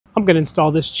I'm going to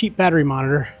install this cheap battery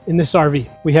monitor in this RV.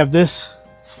 We have this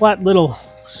flat little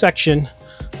section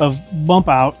of bump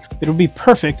out. It'll be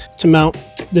perfect to mount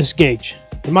this gauge.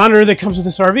 The monitor that comes with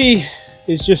this RV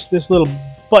is just this little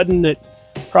button that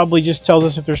probably just tells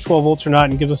us if there's 12 volts or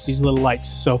not and gives us these little lights.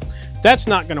 So that's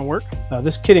not going to work.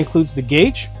 This kit includes the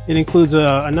gauge. It includes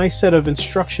a nice set of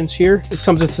instructions here. It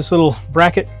comes with this little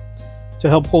bracket to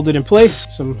help hold it in place.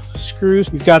 Some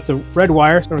screws. We've got the red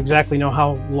wire. I don't exactly know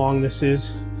how long this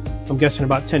is. I'm guessing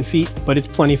about 10 feet, but it's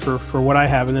plenty for what I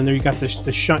have. And then there you got the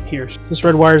shunt here. So this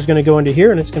red wire is going to go into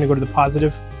here and it's going to go to the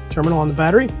positive terminal on the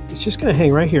battery. It's just going to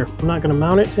hang right here. I'm not going to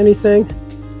mount it to anything.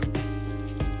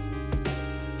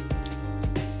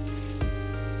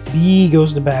 B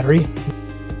goes the battery.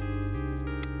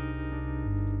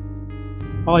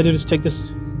 All I did is take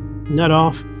this nut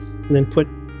off and then put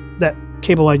that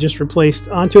cable I just replaced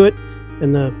onto it,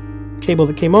 and the cable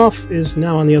that came off is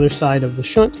now on the other side of the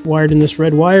shunt, wired in this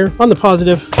red wire on the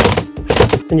positive.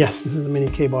 And yes, this is a mini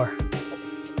K-bar.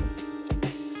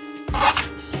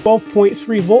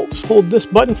 12.3 volts. Hold this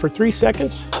button for 3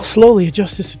 seconds. I'll slowly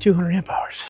adjust this to 200 amp hours.